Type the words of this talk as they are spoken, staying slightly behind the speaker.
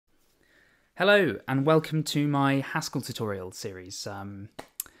Hello and welcome to my Haskell tutorial series.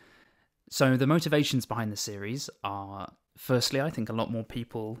 So the motivations behind the series are, firstly, I think a lot more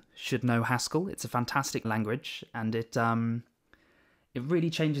people should know Haskell. It's a fantastic language and it really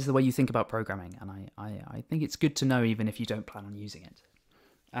changes the way you think about programming, and I think it's good to know even if you don't plan on using it.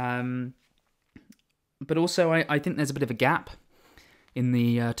 But also I think there's a bit of a gap in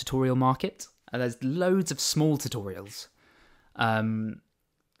the tutorial market. There's loads of small tutorials.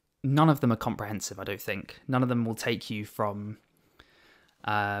 None of them are comprehensive, I don't think. None of them will take you from,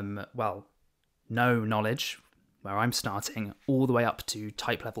 well, no knowledge, where I'm starting, all the way up to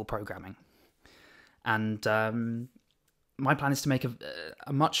type-level programming. And my plan is to make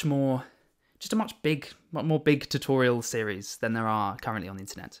a much more big tutorial series than there are currently on the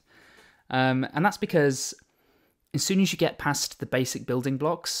internet. And that's because as soon as you get past the basic building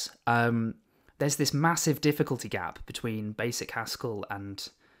blocks, there's this massive difficulty gap between basic Haskell and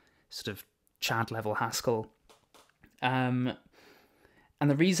sort of Chad level Haskell. And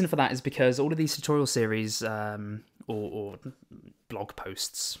the reason for that is because all of these tutorial series or blog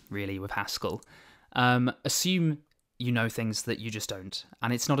posts really with Haskell assume you know things that you just don't,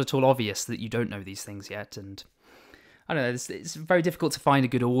 and it's not at all obvious that you don't know these things yet. And I don't know, it's very difficult to find a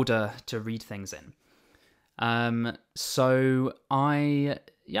good order to read things in. So I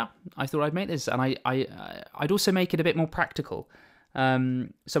thought I'd make this, and I'd also make it a bit more practical.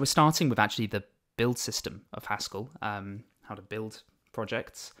 So we're starting with actually the build system of Haskell, how to build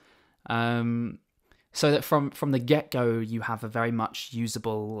projects, so that from the get-go you have a very much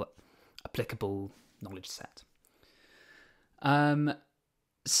usable, applicable knowledge set.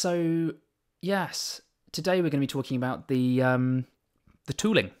 So yes, today we're going to be talking about the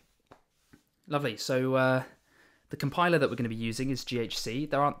tooling. Lovely. So the compiler that we're going to be using is GHC.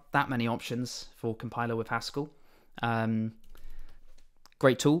 There aren't that many options for compiler with Haskell.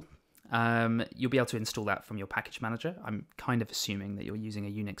 Great tool. You'll be able to install that from your package manager. I'm kind of assuming that you're using a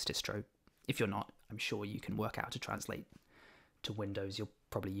Unix distro. If you're not, I'm sure you can work out how to translate to Windows. You're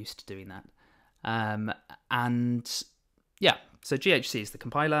probably used to doing that. And yeah, so GHC is the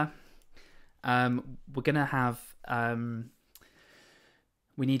compiler. We're going to have...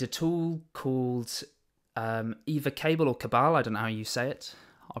 we need a tool called either Cabal or Cabal. I don't know how you say it.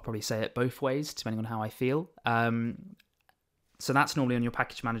 I'll probably say it both ways, depending on how I feel. So that's normally on your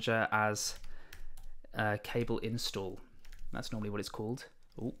package manager as Cabal install. That's normally what it's called.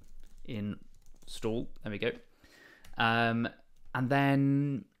 Oh, install. There we go. And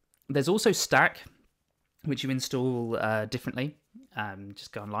then there's also Stack, which you install differently.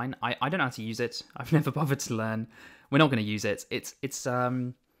 Just go online. I don't know how to use it. I've never bothered to learn. We're not going to use it. It's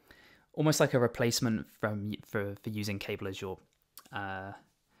almost like a replacement for using Cabal as your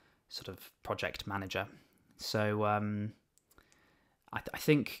sort of project manager. So I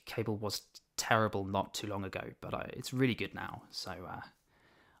think Cabal was terrible not too long ago, but it's really good now. So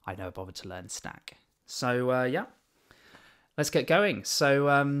I never bothered to learn Stack. So yeah, let's get going. So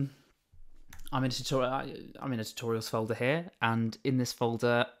I'm in a tutorials folder here, and in this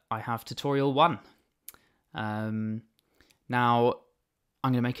folder I have tutorial 1. Now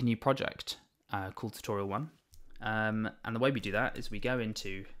I'm going to make a new project called tutorial 1, and the way we do that is we go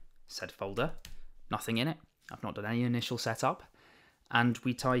into said folder, nothing in it. I've not done any initial setup. And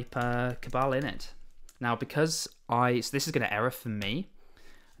we type Cabal in it. Now, because so this is going to error for me,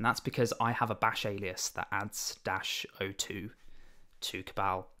 and that's because I have a bash alias that adds -02 to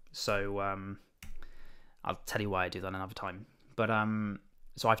Cabal. So I'll tell you why I do that another time. But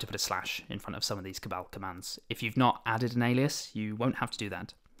so I have to put a slash in front of some of these Cabal commands. If you've not added an alias, you won't have to do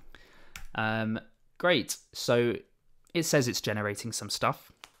that. Great. So it says it's generating some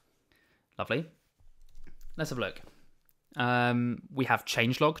stuff. Lovely. Let's have a look. We have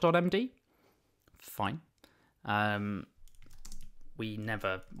changelog.md. Fine.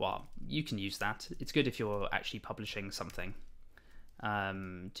 You can use that. It's good if you're actually publishing something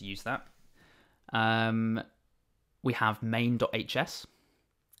to use that. We have main.hs,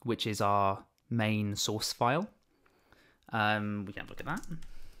 which is our main source file. We can have a look at that.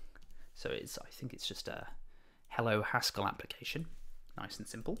 So I think it's just a hello Haskell application. Nice and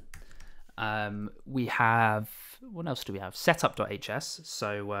simple. We have, what else do we have? Setup.hs. So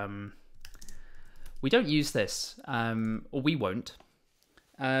we don't use this, or we won't.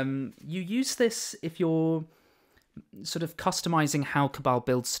 You use this if you're sort of customizing how Cabal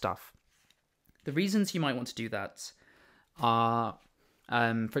builds stuff. The reasons you might want to do that are,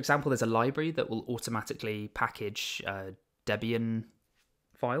 for example, there's a library that will automatically package Debian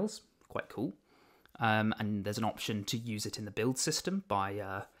files. Quite cool. And there's an option to use it in the build system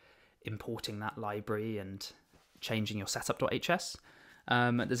by importing that library and changing your setup.hs.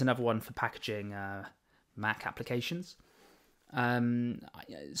 There's another one for packaging Mac applications.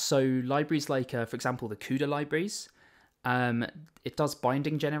 So libraries like, for example, the CUDA libraries, it does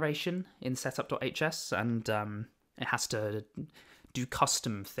binding generation in setup.hs, and it has to do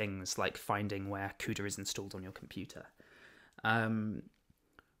custom things like finding where CUDA is installed on your computer.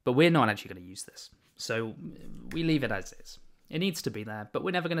 But we're not actually going to use this, so we leave it as is. It needs to be there, but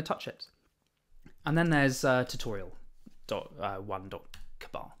we're never going to touch it. And then there's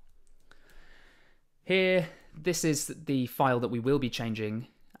tutorial.1.cabal. Here, this is the file that we will be changing,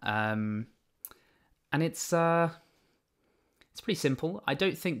 and it's pretty simple. I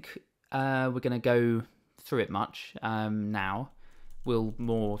don't think we're going to go through it much now. We'll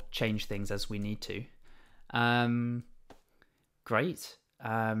more change things as we need to. Great.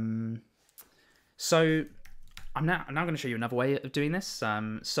 So I'm now going to show you another way of doing this.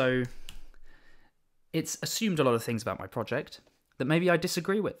 So it's assumed a lot of things about my project that maybe I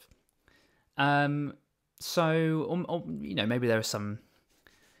disagree with. Or, maybe there are some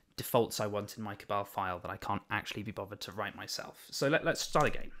defaults I want in my Cabal file that I can't actually be bothered to write myself. So let's start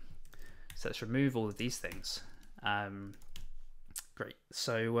again. So let's remove all of these things. Great.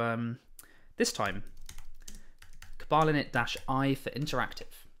 So this time, Cabal init-I for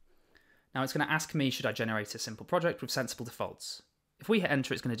interactive. Now it's going to ask me, should I generate a simple project with sensible defaults? If we hit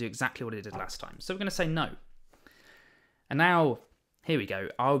enter, it's going to do exactly what it did last time. So we're going to say no. And now, here we go.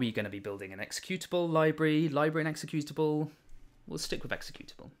 Are we going to be building an executable library and executable? We'll stick with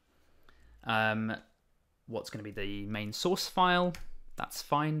executable. What's going to be the main source file? That's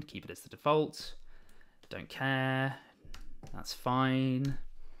fine. Keep it as the default. Don't care. That's fine.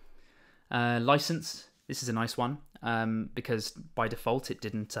 License. This is a nice one because by default it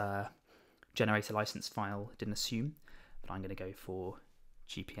didn't generate a license file. It didn't assume. But I'm going to go for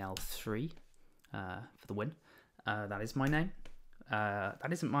GPL3 for the win. That is my name.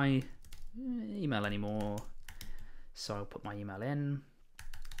 That isn't my email anymore, so I'll put my email in.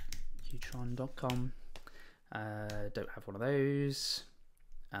 qtron.com. Don't have one of those.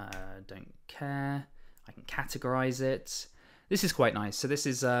 Don't care. I can categorize it. This is quite nice. So this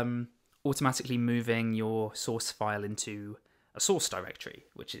is automatically moving your source file into a source directory,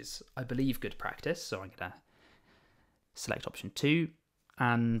 which is, I believe, good practice. So I'm going to select option 2.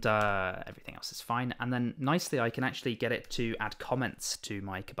 And everything else is fine. And then nicely, I can actually get it to add comments to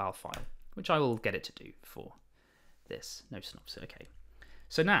my Cabal file, which I will get it to do for this. No synopsis. Okay.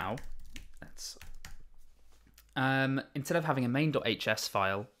 So now, let's instead of having a main.hs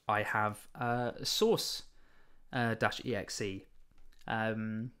file, I have a source-exe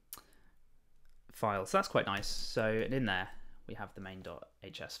file. So that's quite nice. So in there, we have the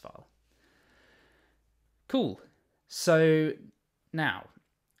main.hs file. Cool. So now,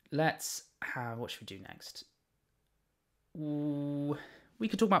 let's have, what should we do next? Ooh, we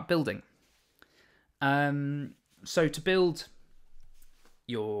could talk about building. So to build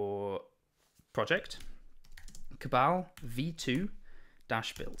your project, Cabal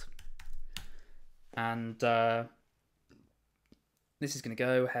v2-build. And this is going to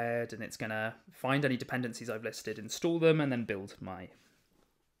go ahead and it's going to find any dependencies I've listed, install them, and then build my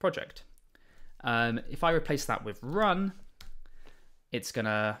project. If I replace that with run, it's going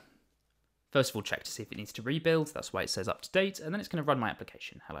to, first of all, check to see if it needs to rebuild. That's why it says up to date. And then it's going to run my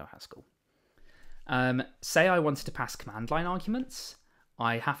application. Hello, Haskell. Say I wanted to pass command line arguments.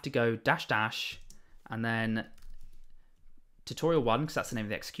 I have to go -- and then tutorial1, because that's the name of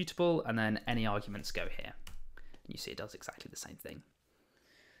the executable, and then any arguments go here. And you see it does exactly the same thing.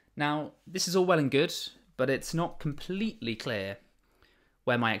 Now, this is all well and good, but it's not completely clear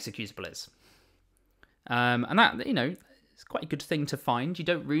where my executable is. And that, it's quite a good thing to find. You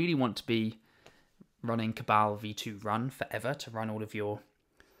don't really want to be running Cabal v2 run forever to run all of your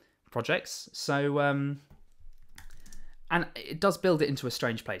projects. So, and it does build it into a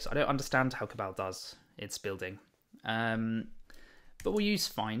strange place. I don't understand how Cabal does its building. But we'll use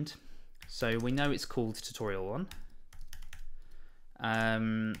find. So we know it's called tutorial1.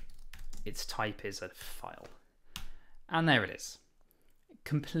 Its type is a file. And there it is.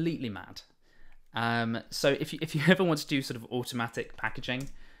 Completely mad. So if you ever want to do sort of automatic packaging,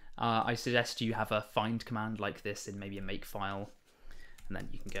 I suggest you have a find command like this in maybe a make file, and then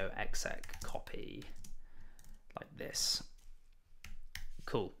you can go exec copy like this.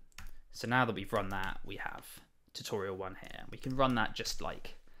 Cool. So now that we've run that, we have tutorial1 here. We can run that just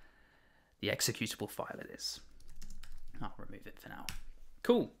like the executable file it is. I'll remove it for now.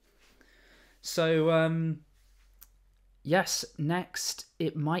 Cool. So yes, next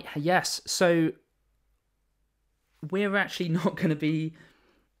it might, yes. So we're actually not going to be,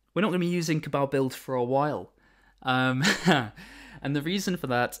 we're not going to be using Cabal build for a while. And the reason for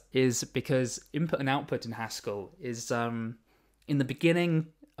that is because input and output in Haskell is, in the beginning,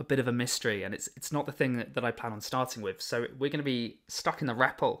 a bit of a mystery, and it's not the thing that I plan on starting with. So we're going to be stuck in the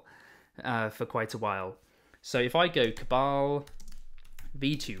REPL for quite a while. So if I go Cabal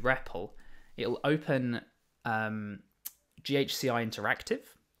v2 REPL, it'll open GHCI Interactive.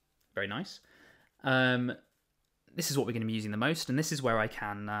 Very nice. This is what we're going to be using the most, and this is where I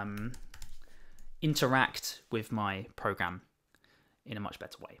can interact with my program in a much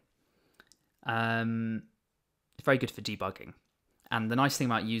better way. It's very good for debugging. And the nice thing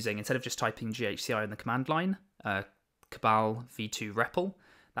about using, instead of just typing GHCI in the command line, Cabal v2 REPL,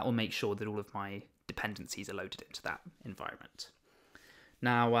 that will make sure that all of my dependencies are loaded into that environment.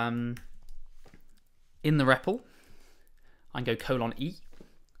 Now, in the REPL, I can go :E,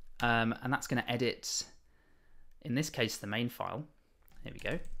 and that's going to edit, in this case, the main file. There we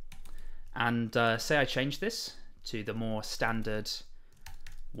go. And say I change this to the more standard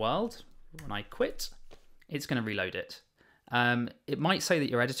world. When I quit, it's going to reload it. It might say that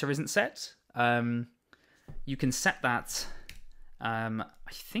your editor isn't set. You can set that. I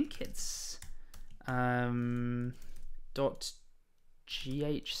think it's .ghci.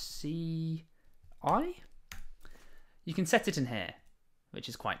 You can set it in here, which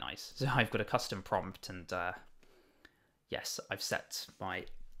is quite nice. So I've got a custom prompt, and yes, I've set my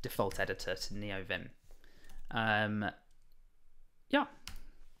default editor to NeoVim. Yeah.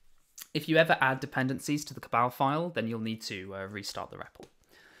 If you ever add dependencies to the Cabal file, then you'll need to restart the REPL.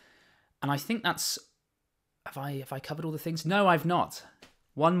 And I think that's... Have I covered all the things? No, I've not.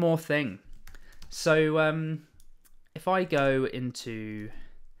 One more thing. So if I go into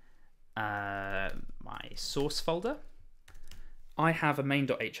my source folder, I have a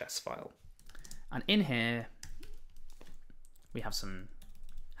main.hs file. And in here, we have some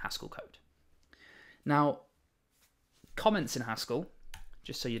Haskell code. Now, comments in Haskell,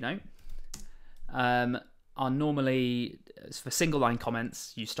 just so you know, are normally, for single line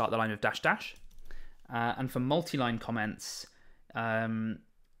comments, you start the line with --. And for multi-line comments, how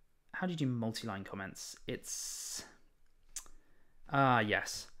do you do multi-line comments? It's,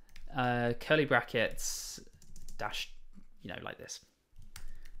 yes, curly brackets, dash, like this.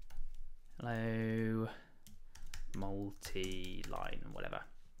 Hello, multi-line, whatever.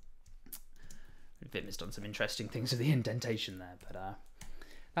 Vim has done some interesting things with the indentation there, but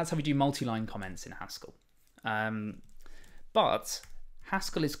that's how we do multi-line comments in Haskell. But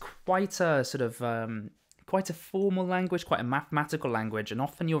Haskell is quite a sort of quite a formal language, quite a mathematical language, and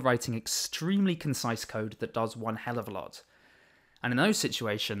often you're writing extremely concise code that does one hell of a lot. And in those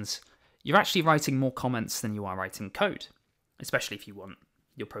situations, you're actually writing more comments than you are writing code, especially if you want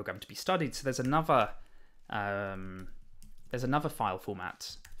your program to be studied. So there's another file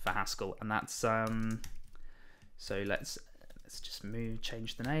format for Haskell, and that's so let's just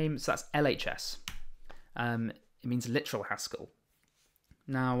change the name. So that's LHS. It means literal Haskell.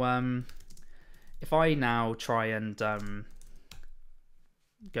 Now, if I now try and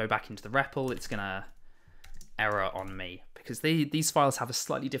go back into the REPL, it's gonna error on me because these files have a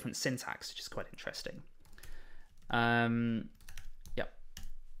slightly different syntax, which is quite interesting. Yep.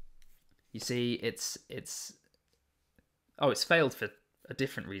 You see, it's failed for a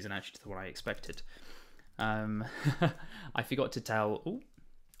different reason actually to what I expected. I forgot to tell.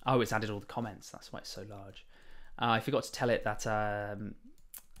 Oh, it's added all the comments. That's why it's so large. I forgot to tell it that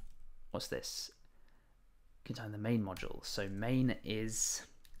what's this? Contain the main module. So main is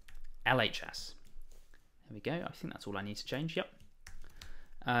LHS. There we go. I think that's all I need to change. Yep.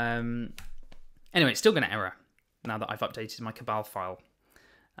 Anyway, it's still going to error now that I've updated my Cabal file.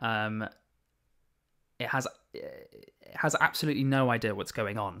 It has absolutely no idea what's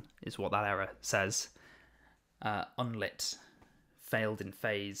going on, is what that error says. Unlit, failed in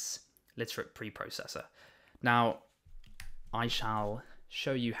phase, literate preprocessor. Now, I shall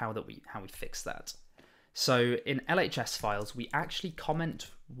show you how we fix that. So in LHS files, we actually comment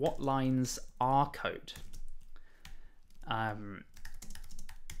what lines are code.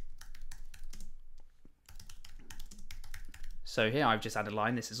 So here I've just added a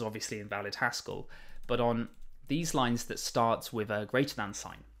line. This is obviously invalid Haskell, but on these lines that start with a greater than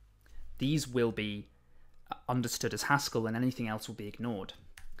sign, these will be understood as Haskell and anything else will be ignored.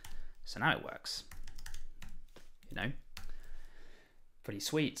 So now it works. Pretty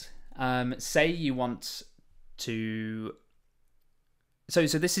sweet. Say you want to... So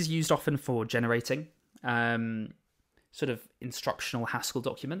this is used often for generating sort of instructional Haskell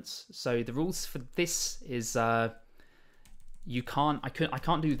documents. So the rules for this is I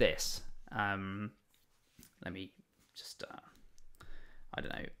can't do this. Let me just I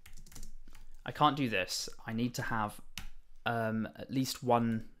don't know. I can't do this. I need to have at least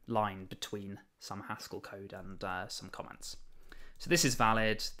one line between some Haskell code and some comments. So this is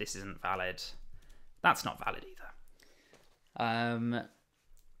valid, this isn't valid, that's not valid either.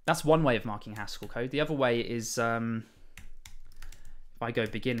 That's one way of marking Haskell code. The other way is if I go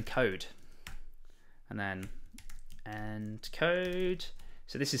begin code and then end code.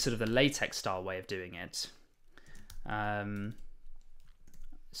 So this is sort of the LaTeX style way of doing it.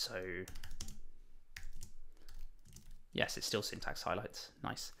 So yes, it's still syntax highlights.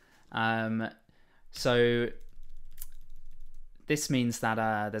 Nice. So this means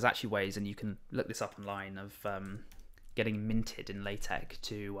that there's actually ways, and you can look this up online, of getting minted in LaTeX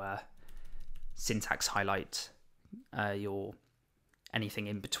to syntax highlight your anything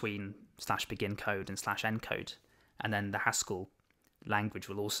in between /begin code and /end code, and then the Haskell language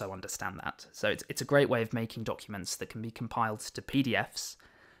will also understand that. So it's a great way of making documents that can be compiled to PDFs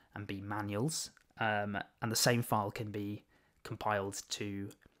and be manuals, and the same file can be compiled to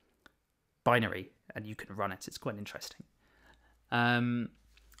binary and you can run it. It's quite interesting. And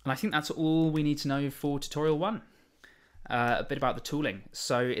I think that's all we need to know for tutorial 1. A bit about the tooling.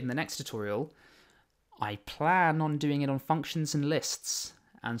 So in the next tutorial, I plan on doing it on functions and lists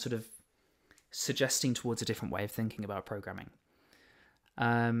and sort of suggesting towards a different way of thinking about programming.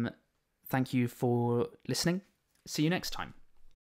 Thank you for listening. See you next time.